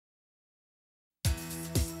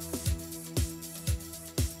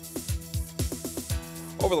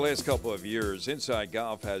Over the last couple of years, Inside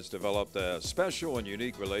Golf has developed a special and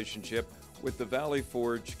unique relationship with the Valley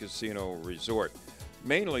Forge Casino Resort,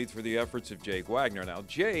 mainly through the efforts of Jake Wagner. Now,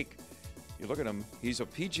 Jake, you look at him, he's a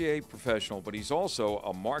PGA professional, but he's also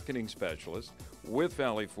a marketing specialist with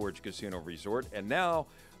Valley Forge Casino Resort. And now,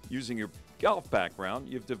 using your golf background,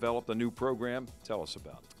 you've developed a new program. Tell us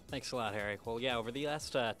about it. Thanks a lot, Harry. Well, yeah, over the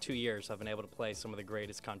last 2 years, I've been able to play some of the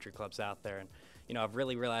greatest country clubs out there. And, I've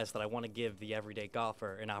really realized that I want to give the everyday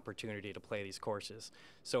golfer an opportunity to play these courses.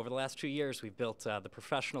 So over the last 2 years, we've built the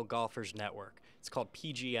Professional Golfers Network. It's called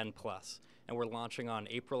PGN+. And we're launching on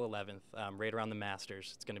April 11th, right around the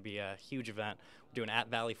Masters. It's going to be a huge event. We're doing at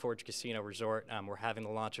Valley Forge Casino Resort. We're having the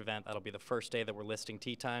launch event. That'll be the first day that we're listing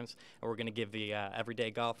tee times, and we're going to give the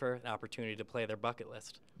everyday golfer an opportunity to play their bucket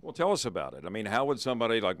list. Well, tell us about it. I mean, how would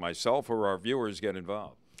somebody like myself or our viewers get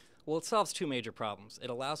involved? Well, it solves two major problems.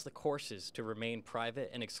 It allows the courses to remain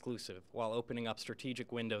private and exclusive while opening up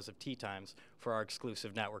strategic windows of tee times for our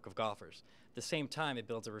exclusive network of golfers. At the same time, it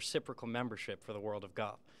builds a reciprocal membership for the world of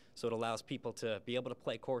golf. So it allows people to be able to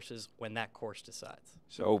play courses when that course decides.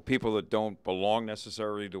 So people that don't belong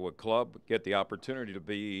necessarily to a club get the opportunity to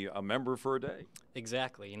be a member for a day?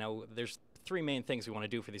 Exactly. There's three main things we want to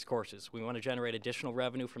do for these courses. We want to generate additional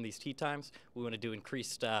revenue from these tee times, we want to do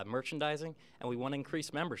increased merchandising, and we want to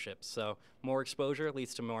increase memberships. So more exposure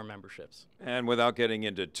leads to more memberships. And without getting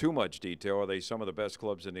into too much detail, are they some of the best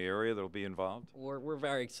clubs in the area that will be involved? We're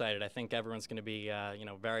very excited. I think everyone's going to be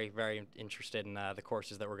very, very interested in the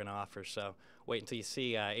courses that we're going to offer. So wait until you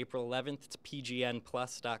see April 11th. It's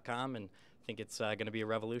pgnplus.com, and I think it's going to be a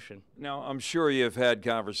revolution. Now, I'm sure you've had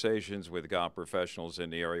conversations with golf professionals in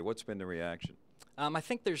the area. What's been the reaction? I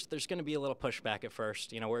think there's going to be a little pushback at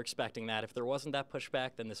first. We're expecting that. If there wasn't that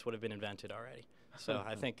pushback, then this would have been invented already. So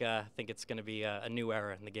I think it's going to be a new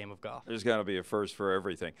era in the game of golf. There's got to be a first for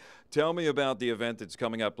everything. Tell me about the event that's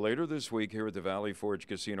coming up later this week here at the Valley Forge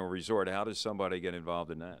Casino Resort. How does somebody get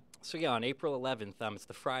involved in that? So yeah, on April 11th, it's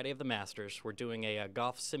the Friday of the Masters. We're doing a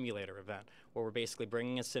golf simulator event where we're basically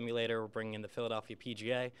bringing a simulator. We're bringing in the Philadelphia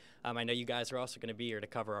PGA. I know you guys are also going to be here to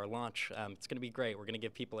cover our launch. It's going to be great. We're going to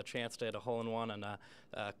give people a chance to hit a hole-in-one on a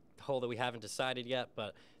hole that we haven't decided yet,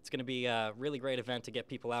 but it's going to be a really great event to get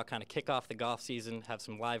people out, kind of kick off the golf season, have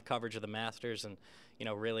some live coverage of the Masters, and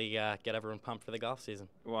really get everyone pumped for the golf season.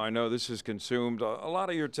 Well, I know this has consumed a lot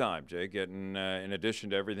of your time, Jay, getting in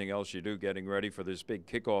addition to everything else you do, getting ready for this big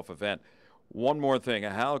kickoff event. One more thing,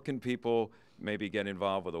 how can people maybe get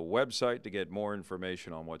involved with a website to get more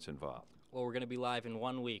information on what's involved? Well, we're going to be live in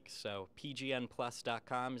 1 week, so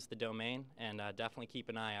pgnplus.com is the domain, and definitely keep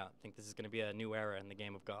an eye out. I think this is going to be a new era in the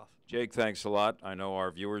game of golf. Jake, thanks a lot. I know our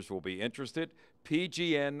viewers will be interested.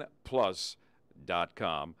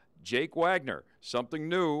 pgnplus.com. Jake Wagner, something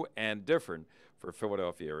new and different for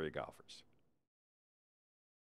Philadelphia area golfers.